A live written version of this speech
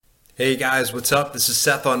Hey guys, what's up? This is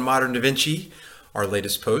Seth on Modern Da Vinci, our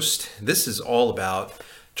latest post. This is all about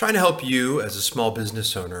trying to help you as a small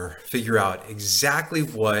business owner figure out exactly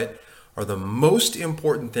what are the most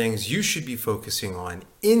important things you should be focusing on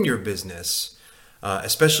in your business,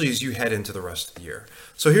 especially as you head into the rest of the year.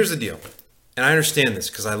 So here's the deal, and I understand this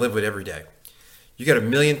because I live with it every day. You got a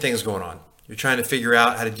million things going on. You're trying to figure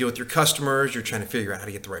out how to deal with your customers. You're trying to figure out how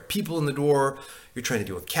to get the right people in the door. You're trying to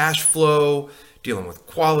deal with cash flow, dealing with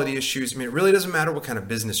quality issues. I mean, it really doesn't matter what kind of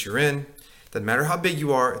business you're in. Doesn't matter how big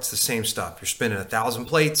you are. It's the same stuff. You're spinning 1,000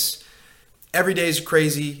 plates. Every day is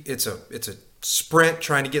crazy. It's a sprint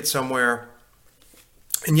trying to get somewhere.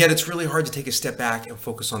 And yet it's really hard to take a step back and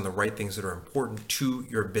focus on the right things that are important to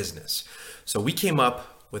your business. So we came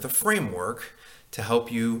up with a framework to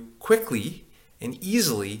help you quickly and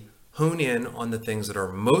easily hone in on the things that are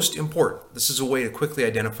most important. This is a way to quickly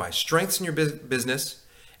identify strengths in your business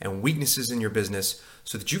and weaknesses in your business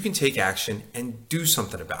so that you can take action and do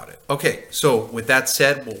something about it. Okay, so with that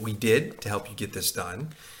said, what we did to help you get this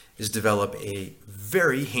done is develop a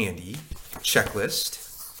very handy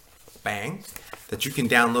checklist, bang, that you can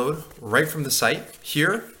download right from the site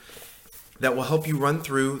here that will help you run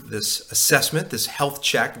through this assessment, this health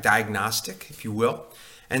check diagnostic, if you will,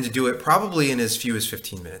 and to do it probably in as few as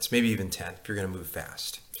 15 minutes, maybe even 10 if you're going to move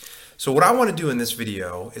fast. So what I want to do in this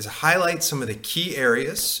video is highlight some of the key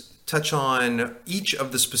areas, touch on each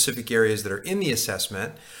of the specific areas that are in the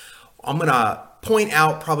assessment. I'm going to point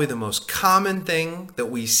out probably the most common thing that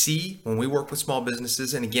we see when we work with small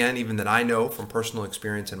businesses, and again, even that I know from personal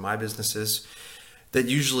experience in my businesses that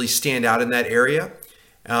usually stand out in that area.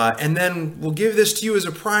 And then we'll give this to you as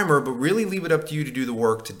a primer, but really leave it up to you to do the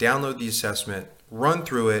work to download the assessment, run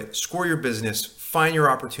through it, score your business, find your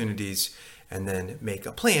opportunities, and then make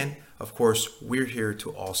a plan. Of course, we're here to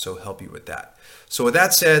also help you with that. So with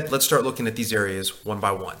that said, let's start looking at these areas one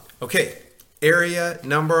by one. Okay, area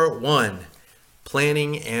number 1,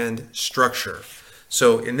 planning and structure.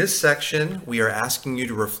 So in this section, we are asking you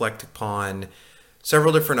to reflect upon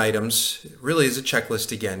several different items. It really is a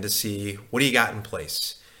checklist again to see what do you got in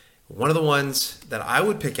place. One of the ones that I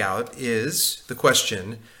would pick out is the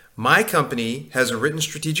question, my company has a written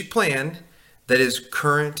strategic plan that is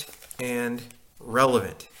current and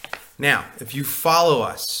relevant. Now, if you follow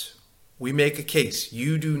us, we make a case.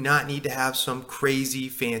 You do not need to have some crazy,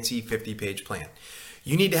 fancy 50-page plan.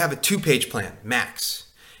 You need to have a 2-page plan, max.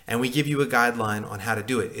 And we give you a guideline on how to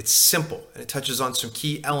do it. It's simple, and it touches on some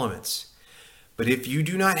key elements. But if you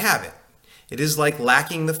do not have it, it is like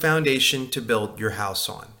lacking the foundation to build your house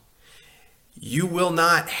on. You will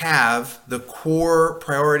not have the core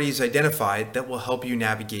priorities identified that will help you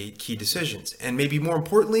navigate key decisions. And maybe more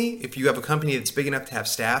importantly, if you have a company that's big enough to have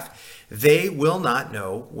staff, they will not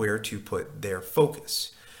know where to put their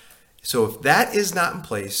focus. So if that is not in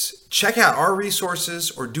place, check out our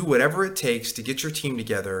resources or do whatever it takes to get your team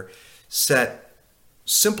together, set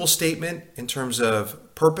simple statement in terms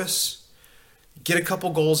of purpose, get a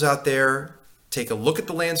couple goals out there, take a look at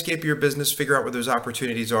the landscape of your business, figure out where those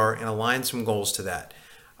opportunities are, and align some goals to that.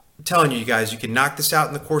 I'm telling you guys, you can knock this out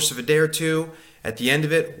in the course of a day or two. At the end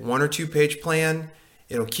of it, 1 or 2 page plan.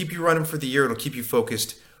 It'll keep you running for the year. It'll keep you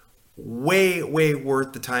focused. Way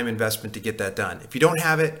worth the time investment to get that done. If you don't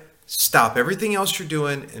have it, stop everything else you're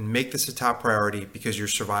doing and make this a top priority because your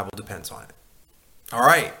survival depends on it. All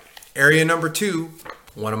right, area number 2,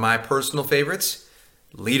 one of my personal favorites,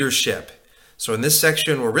 leadership. So in this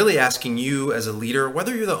section, we're really asking you as a leader,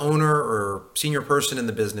 whether you're the owner or senior person in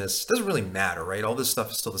the business, it doesn't really matter, right? All this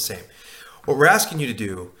stuff is still the same. What we're asking you to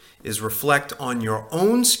do is reflect on your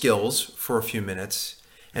own skills for a few minutes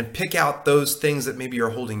and pick out those things that maybe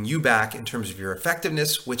are holding you back in terms of your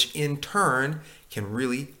effectiveness, which in turn can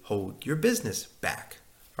really hold your business back,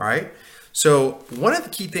 all right? So one of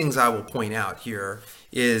the key things I will point out here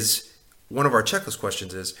is one of our checklist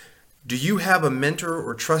questions is, do you have a mentor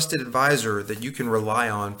or trusted advisor that you can rely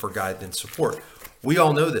on for guidance and support? We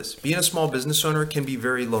all know this. Being a small business owner can be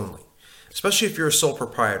very lonely, especially if you're a sole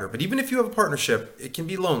proprietor. But even if you have a partnership, it can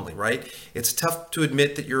be lonely, right? It's tough to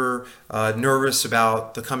admit that you're nervous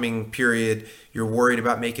about the coming period. You're worried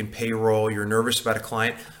about making payroll. You're nervous about a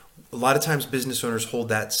client. A lot of times business owners hold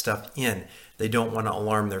that stuff in. They don't want to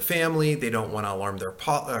alarm their family. They don't want to alarm their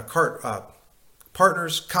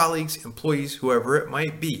partners, colleagues, employees, whoever it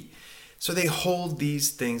might be. So they hold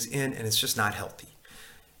these things in, and it's just not healthy.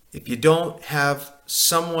 If you don't have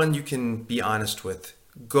someone you can be honest with,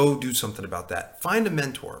 go do something about that. Find a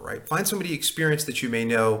mentor, right? Find somebody experienced that you may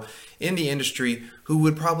know in the industry who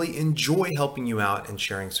would probably enjoy helping you out and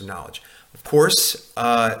sharing some knowledge. Of course,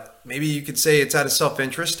 maybe you could say it's out of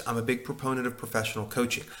self-interest. I'm a big proponent of professional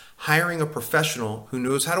coaching. hiring a professional who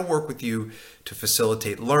knows how to work with you to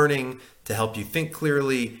facilitate learning, to help you think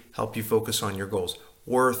clearly, help you focus on your goals.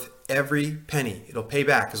 Worth every penny. It'll pay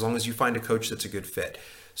back as long as you find a coach that's a good fit.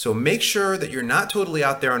 So make sure that you're not totally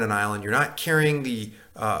out there on an island. You're not carrying the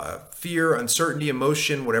fear, uncertainty,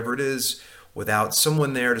 emotion, whatever it is, without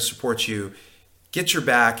someone there to support you. Get your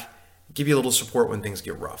back, give you a little support when things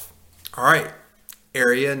get rough. All right,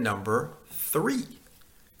 area number 3,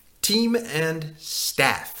 team and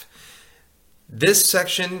staff. This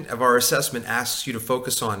section of our assessment asks you to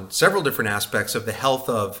focus on several different aspects of the health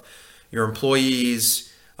of your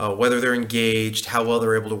employees, whether they're engaged, how well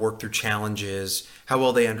they're able to work through challenges, how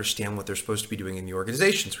well they understand what they're supposed to be doing in the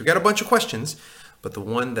organization. So we've got a bunch of questions, but the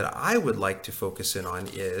one that I would like to focus in on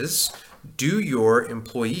is, do you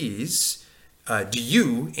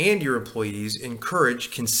and your employees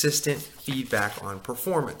encourage consistent feedback on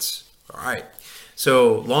performance? All right.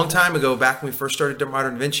 So long time ago, back when we first started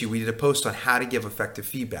Modern Da Vinci, we did a post on how to give effective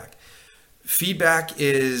feedback. Feedback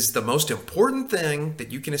is the most important thing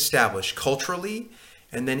that you can establish culturally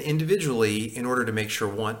and then individually in order to make sure,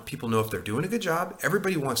 one, people know if they're doing a good job.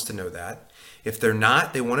 Everybody wants to know that. If they're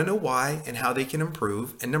not, they want to know why and how they can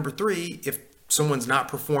improve. And number 3, if someone's not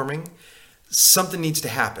performing, something needs to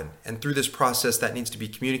happen. And through this process, that needs to be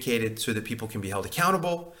communicated so that people can be held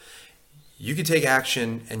accountable. You can take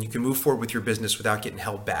action and you can move forward with your business without getting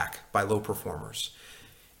held back by low performers.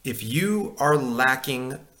 If you are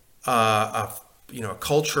lacking a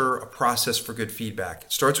culture, a process for good feedback,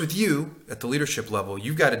 it starts with you at the leadership level.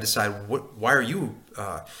 You've got to decide why are you,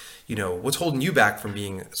 what's holding you back from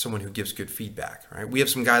being someone who gives good feedback, right? We have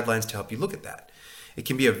some guidelines to help you look at that. It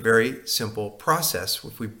can be a very simple process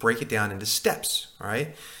if we break it down into steps, all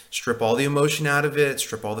right? Strip all the emotion out of it,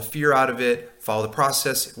 strip all the fear out of it, follow the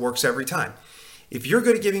process. It works every time. If you're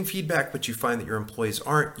good at giving feedback, but you find that your employees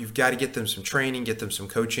aren't, you've got to get them some training, get them some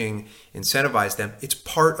coaching, incentivize them. It's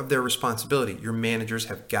part of their responsibility. Your managers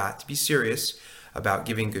have got to be serious about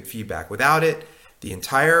giving good feedback. Without it, the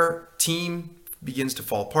entire team begins to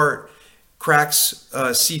fall apart. Cracks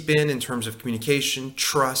seep in terms of communication,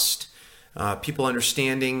 trust, people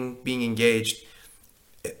understanding, being engaged.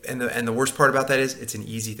 And the worst part about that is it's an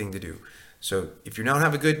easy thing to do. So if you don't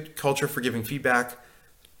have a good culture for giving feedback,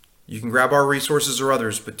 you can grab our resources or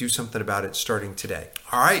others, but do something about it starting today.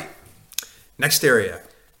 All right. Next area,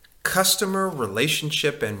 customer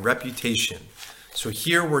relationship and reputation. So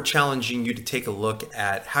here we're challenging you to take a look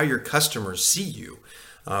at how your customers see you.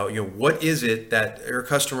 What is it that your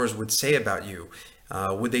customers would say about you?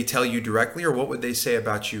 Would they tell you directly, or what would they say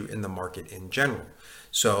about you in the market in general?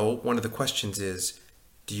 So one of the questions is,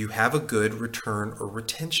 do you have a good return or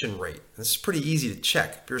retention rate? This is pretty easy to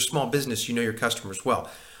check. If you're a small business, you know your customers well.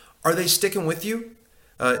 Are they sticking with you?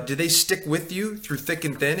 Do they stick with you through thick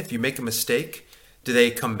and thin if you make a mistake? Do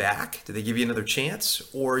they come back? Do they give you another chance?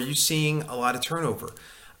 Or are you seeing a lot of turnover?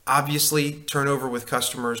 Obviously, turnover with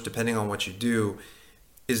customers, depending on what you do,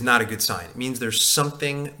 is not a good sign. It means there's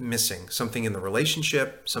something missing, something in the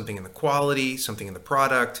relationship, something in the quality, something in the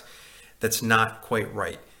product that's not quite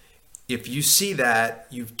right. If you see that,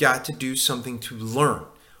 you've got to do something to learn.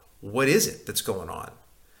 What is it that's going on?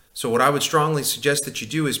 So what I would strongly suggest that you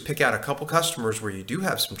do is pick out a couple customers where you do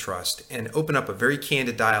have some trust and open up a very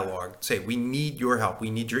candid dialogue. Say, we need your help. We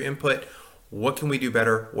need your input. What can we do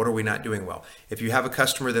better? What are we not doing well? If you have a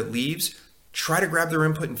customer that leaves, try to grab their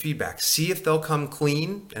input and feedback. See if they'll come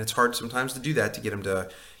clean. And it's hard sometimes to do that, to get them to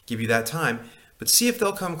give you that time. But see if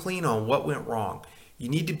they'll come clean on what went wrong. You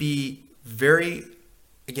need to be very,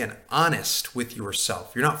 again, honest with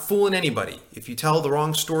yourself. You're not fooling anybody. If you tell the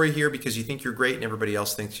wrong story here because you think you're great and everybody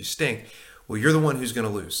else thinks you stink, well, you're the one who's going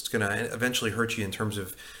to lose. It's going to eventually hurt you in terms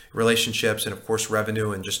of relationships and, of course,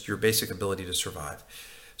 revenue and just your basic ability to survive.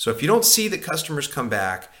 So if you don't see that customers come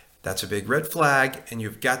back, that's a big red flag, and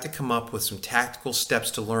you've got to come up with some tactical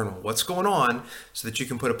steps to learn what's going on so that you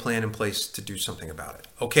can put a plan in place to do something about it.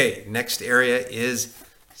 Okay, next area is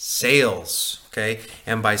sales. Okay,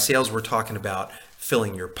 and by sales, we're talking about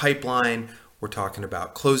filling your pipeline. We're talking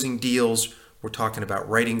about closing deals. We're talking about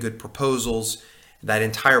writing good proposals. That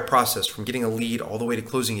entire process from getting a lead all the way to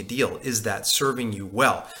closing a deal, is that serving you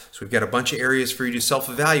well? So we've got a bunch of areas for you to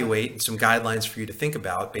self-evaluate and some guidelines for you to think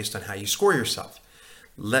about based on how you score yourself.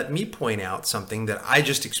 Let me point out something that I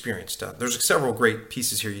just experienced. There's several great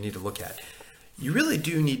pieces here you need to look at. You really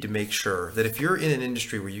do need to make sure that if you're in an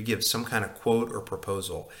industry where you give some kind of quote or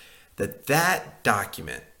proposal, that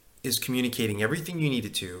document is communicating everything you need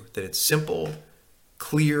it to, that it's simple,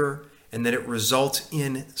 clear, and that it results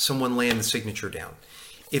in someone laying the signature down.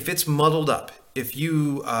 If it's muddled up, if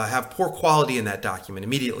you have poor quality in that document,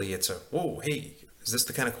 immediately it's a, whoa, hey, Is this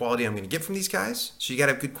the kind of quality I'm going to get from these guys? So you got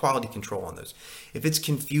to have good quality control on those. If it's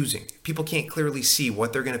confusing, people can't clearly see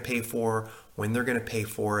what they're going to pay for, when they're going to pay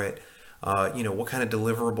for it, what kind of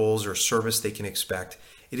deliverables or service they can expect,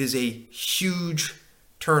 it is a huge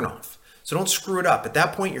turnoff. So don't screw it up. At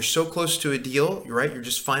that point, you're so close to a deal, right? You're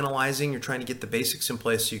just finalizing. You're trying to get the basics in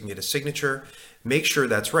place so you can get a signature. Make sure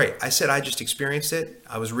that's right. I said I just experienced it.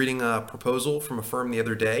 I was reading a proposal from a firm the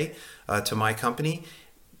other day to my company.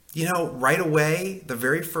 Right away, the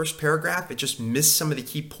very first paragraph, it just missed some of the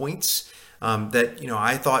key points that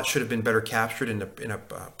I thought should have been better captured in a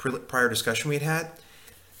prior discussion we had.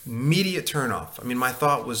 Immediate turnoff. I mean, my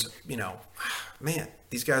thought was, man,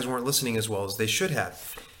 these guys weren't listening as well as they should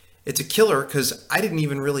have. It's a killer because I didn't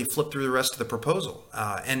even really flip through the rest of the proposal.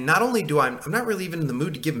 And not only I'm not really even in the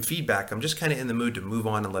mood to give them feedback. I'm just kind of in the mood to move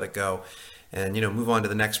on and let it go and, move on to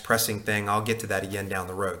the next pressing thing. I'll get to that again down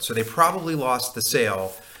the road. So they probably lost the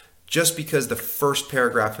sale just because the first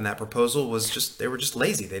paragraph in that proposal they were just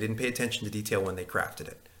lazy. They didn't pay attention to detail when they crafted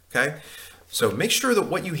it. Okay. So make sure that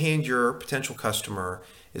what you hand your potential customer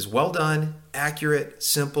is well done, accurate,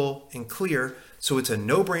 simple, and clear. So it's a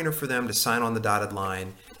no-brainer for them to sign on the dotted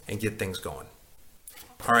line and get things going.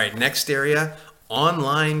 All right, next area,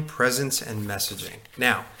 online presence and messaging.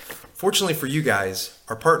 Now, fortunately for you guys,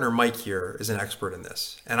 our partner Mike here is an expert in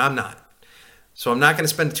this, and I'm not. So I'm not going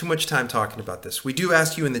to spend too much time talking about this. We do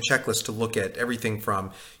ask you in the checklist to look at everything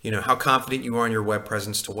from, how confident you are in your web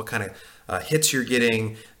presence to what kind of hits you're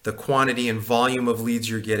getting, the quantity and volume of leads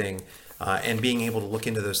you're getting, and being able to look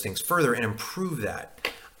into those things further and improve that.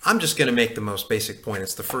 I'm just going to make the most basic point.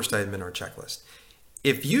 It's the first item in our checklist.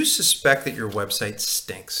 If you suspect that your website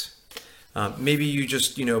stinks, maybe you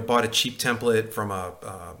just bought a cheap template from a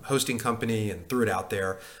hosting company and threw it out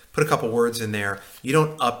there, put a couple words in there, you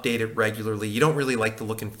don't update it regularly, you don't really like the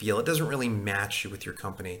look and feel, it doesn't really match you with your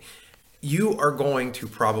company, you are going to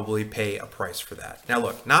probably pay a price for that. Now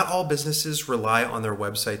look, not all businesses rely on their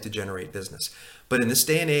website to generate business, but in this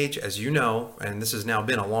day and age, as you know, and this has now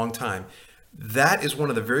been a long time, that is one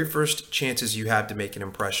of the very first chances you have to make an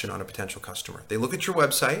impression on a potential customer. They look at your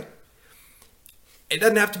website. It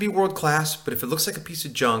doesn't have to be world class, but if it looks like a piece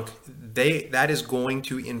of junk, that is going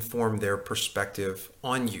to inform their perspective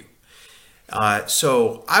on you.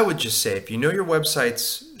 So I would just say, if you know your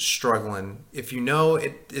website's struggling, if you know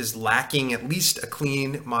it is lacking at least a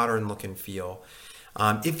clean, modern look and feel,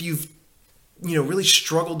 if you've really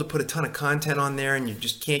struggled to put a ton of content on there and you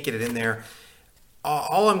just can't get it in there,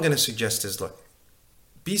 all I'm going to suggest is, look,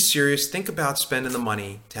 be serious. Think about spending the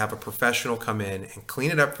money to have a professional come in and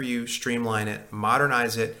clean it up for you, streamline it,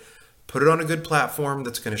 modernize it, put it on a good platform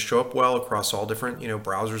that's going to show up well across all different,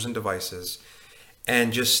 browsers and devices,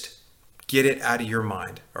 and just get it out of your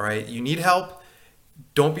mind. All right. You need help.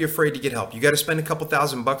 Don't be afraid to get help. You got to spend a couple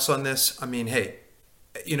 $1,000 on this. I mean, hey,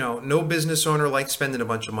 no business owner likes spending a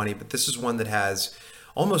bunch of money, but this is one that has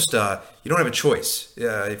almost, you don't have a choice.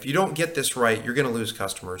 If you don't get this right, you're going to lose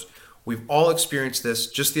customers. We've all experienced this.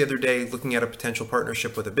 Just the other day, looking at a potential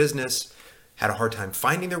partnership with a business, had a hard time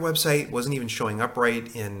finding their website, wasn't even showing up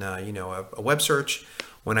right in, a web search.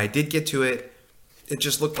 When I did get to it, it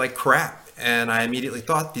just looked like crap. And I immediately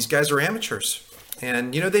thought, these guys are amateurs.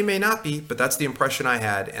 And, they may not be, but that's the impression I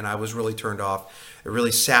had. And I was really turned off. It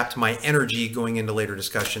really sapped my energy going into later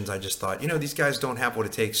discussions. I just thought, these guys don't have what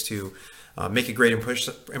it takes to make a great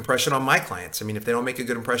impression on my clients. I mean, if they don't make a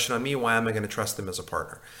good impression on me, why am I going to trust them as a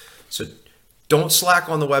partner? So don't slack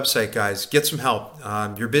on the website, guys. Get some help.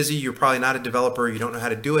 You're busy. You're probably not a developer. You don't know how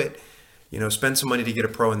to do it. Spend some money to get a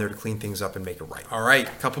pro in there to clean things up and make it right. All right,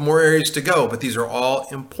 a couple more areas to go, but these are all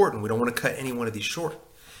important. We don't want to cut any one of these short.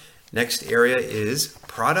 Next area is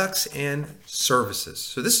products and services.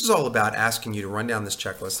 So this is all about asking you to run down this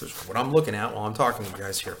checklist. There's what I'm looking at while I'm talking to you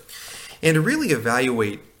guys here. And to really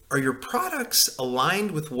evaluate, are your products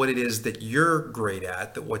aligned with what it is that you're great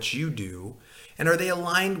at, that what you do, and are they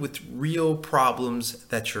aligned with real problems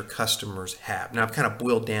that your customers have? Now, I've kind of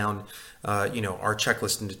boiled down, our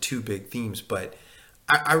checklist into two big themes, but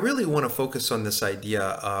I really want to focus on this idea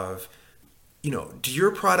of, do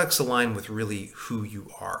your products align with really who you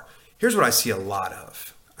are? Here's what I see a lot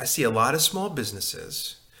of. I see a lot of small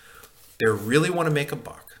businesses. They really want to make a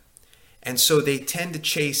buck. And so they tend to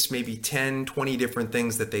chase maybe 10, 20 different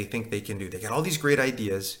things that they think they can do. They got all these great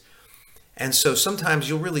ideas. And so sometimes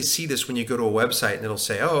you'll really see this when you go to a website and it'll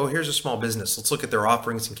say, oh, here's a small business. Let's look at their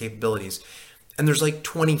offerings and capabilities. And there's like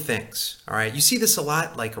 20 things. All right. You see this a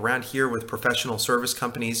lot like around here with professional service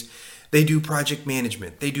companies. They do project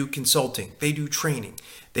management. They do consulting. They do training.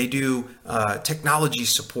 They do technology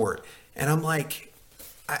support. And I'm like,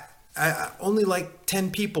 only like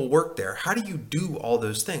 10 people work there. How do you do all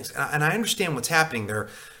those things? And I understand what's happening. They're,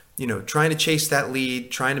 trying to chase that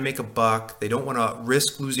lead, trying to make a buck. They don't want to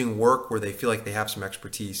risk losing work where they feel like they have some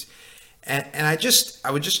expertise. And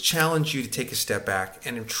I would just challenge you to take a step back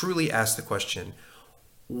and truly ask the question,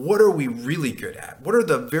 what are we really good at? What are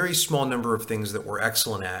the very small number of things that we're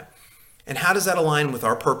excellent at? And how does that align with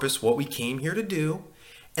our purpose, what we came here to do?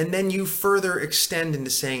 And then you further extend into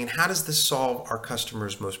saying, and how does this solve our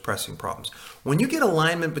customers' most pressing problems? When you get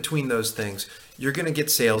alignment between those things, you're going to get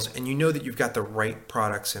sales, and you know that you've got the right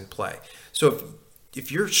products in play. So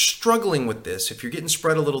if you're struggling with this, if you're getting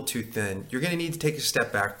spread a little too thin, you're going to need to take a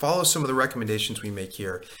step back, follow some of the recommendations we make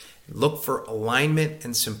here, look for alignment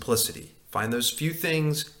and simplicity. Find those few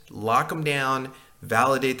things, lock them down,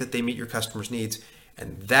 validate that they meet your customers' needs,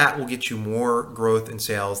 and that will get you more growth in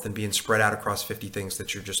sales than being spread out across 50 things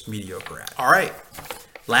that you're just mediocre at. All right,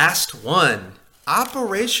 last one,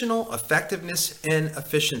 operational effectiveness and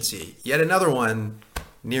efficiency. Yet another one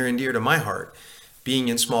near and dear to my heart. Being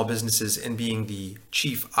in small businesses and being the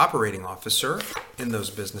chief operating officer in those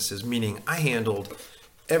businesses, meaning I handled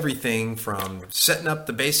everything from setting up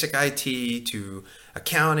the basic IT to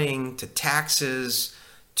accounting to taxes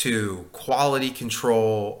to quality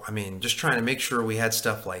control. I mean, just trying to make sure we had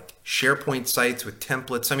stuff like SharePoint sites with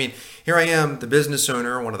templates. I mean, here I am, the business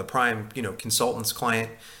owner, one of the prime, consultants, client,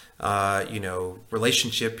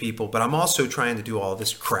 relationship people, but I'm also trying to do all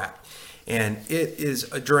this crap. And it is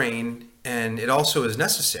a drain, and it also is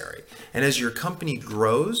necessary. And as your company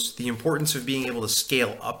grows, the importance of being able to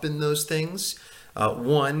scale up in those things,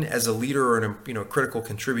 one, as a leader or a critical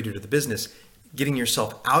contributor to the business, getting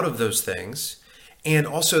yourself out of those things. And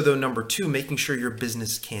also, though, number two, making sure your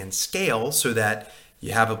business can scale so that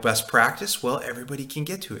you have a best practice. Well, everybody can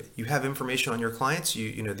get to it. You have information on your clients,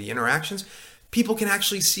 the interactions. People can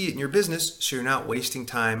actually see it in your business, so you're not wasting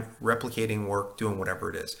time replicating work, doing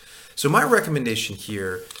whatever it is. So my recommendation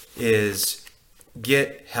here is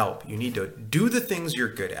get help. You need to do the things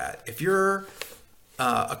you're good at. If you're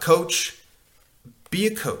a coach, be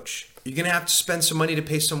a coach. You're going to have to spend some money to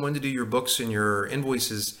pay someone to do your books and your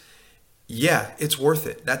invoices. Yeah, it's worth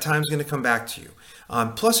it. That time's going to come back to you.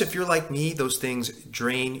 Plus, if you're like me, those things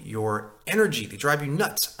drain your energy. They drive you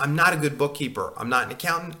nuts. I'm not a good bookkeeper. I'm not an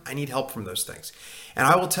accountant. I need help from those things. And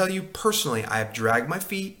I will tell you personally, I have dragged my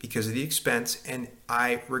feet because of the expense, and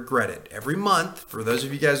I regret it. Every month, for those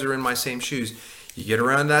of you guys that are in my same shoes, you get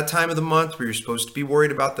around that time of the month where you're supposed to be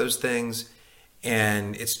worried about those things,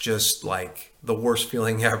 and it's just like the worst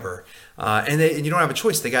feeling ever. And you don't have a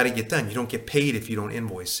choice. They got to get done. You don't get paid if you don't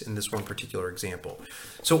invoice in this one particular example.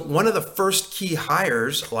 So one of the first key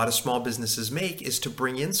hires a lot of small businesses make is to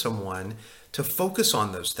bring in someone to focus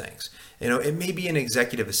on those things. It may be an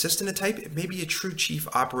executive assistant type. It may be a true chief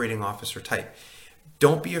operating officer type.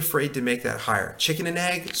 Don't be afraid to make that hire. Chicken and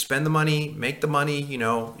egg, spend the money, make the money.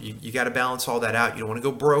 You got to balance all that out. You don't want to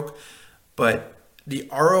go broke, but the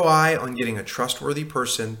ROI on getting a trustworthy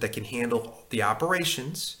person that can handle the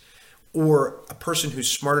operations, or a person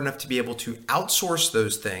who's smart enough to be able to outsource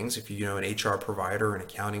those things, if you know an HR provider, an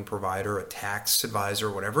accounting provider, a tax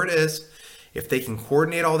advisor, whatever it is, if they can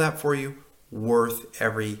coordinate all that for you, worth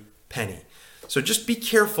every penny. So just be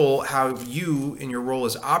careful how you, in your role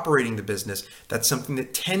as operating the business, that's something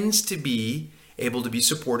that tends to be able to be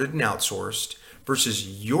supported and outsourced,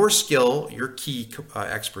 versus your skill, your key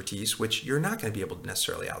expertise, which you're not going to be able to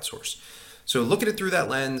necessarily outsource. So look at it through that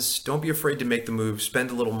lens. Don't be afraid to make the move. Spend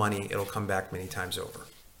a little money. It'll come back many times over.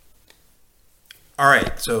 All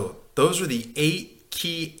right. So those are the 8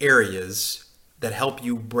 key areas that help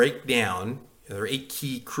you break down. There are 8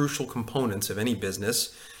 key crucial components of any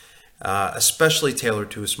business, especially tailored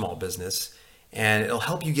to a small business. And it'll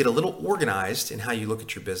help you get a little organized in how you look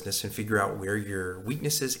at your business and figure out where your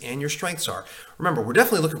weaknesses and your strengths are. Remember, we're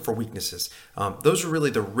definitely looking for weaknesses. Those are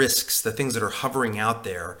really the risks, the things that are hovering out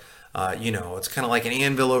there. It's kind of like an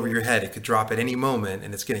anvil over your head. It could drop at any moment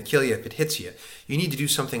and it's going to kill you if it hits you. You need to do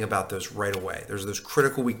something about those right away. There's those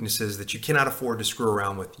critical weaknesses that you cannot afford to screw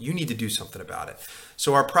around with. You need to do something about it.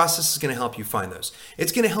 So our process is going to help you find those.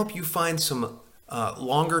 It's going to help you find some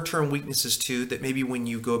longer term weaknesses too, that maybe when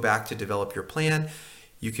you go back to develop your plan,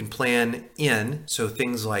 you can plan in. So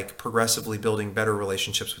things like progressively building better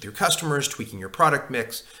relationships with your customers, tweaking your product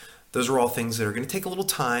mix. Those are all things that are going to take a little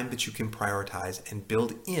time, but you can prioritize and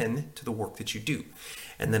build in to the work that you do.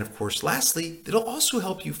 And then, of course, lastly, it'll also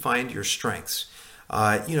help you find your strengths.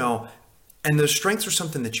 And those strengths are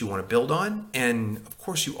something that you want to build on. And of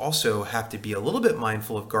course, you also have to be a little bit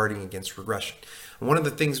mindful of guarding against regression. And one of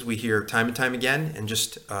the things we hear time and time again, and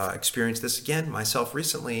just experienced this again myself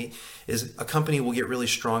recently, is a company will get really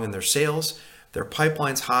strong in their sales, their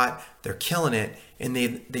pipeline's hot, they're killing it, and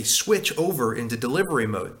they switch over into delivery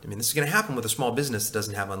mode. I mean, this is going to happen with a small business that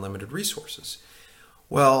doesn't have unlimited resources.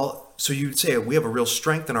 Well, so you'd say we have a real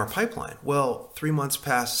strength in our pipeline. Well, 3 months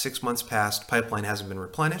passed, 6 months passed, pipeline hasn't been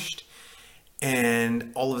replenished.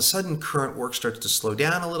 And all of a sudden, current work starts to slow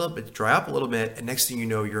down a little bit, dry up a little bit, and next thing you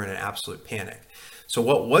know, you're in an absolute panic. So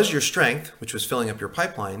what was your strength, which was filling up your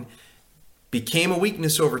pipeline, became a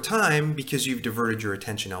weakness over time because you've diverted your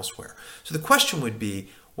attention elsewhere. So the question would be,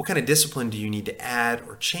 what kind of discipline do you need to add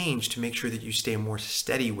or change to make sure that you stay more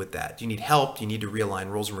steady with that? Do you need help? Do you need to realign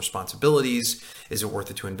roles and responsibilities? Is it worth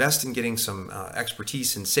it to invest in getting some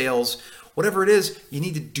expertise in sales? Whatever it is, you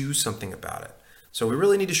need to do something about it. So we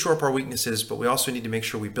really need to shore up our weaknesses, but we also need to make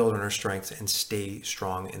sure we build on our strengths and stay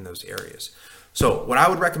strong in those areas. So what I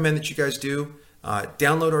would recommend that you guys do,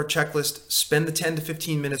 download our checklist, spend the 10 to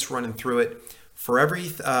 15 minutes running through it. For every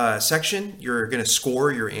section, you're going to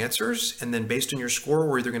score your answers, and then based on your score,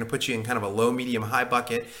 we're either going to put you in kind of a low, medium, high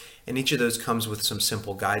bucket, and each of those comes with some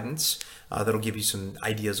simple guidance that'll give you some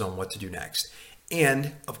ideas on what to do next.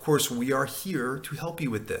 And of course, we are here to help you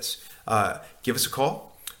with this. Give us a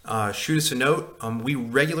call, shoot us a note. We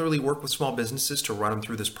regularly work with small businesses to run them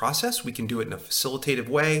through this process. We can do it in a facilitative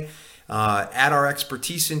way, add our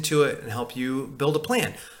expertise into it, and help you build a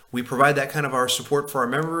plan. We provide that kind of our support for our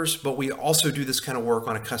members, but we also do this kind of work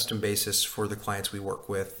on a custom basis for the clients we work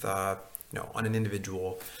with, on an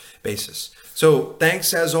individual basis. So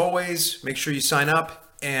thanks as always. Make sure you sign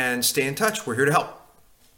up and stay in touch. We're here to help.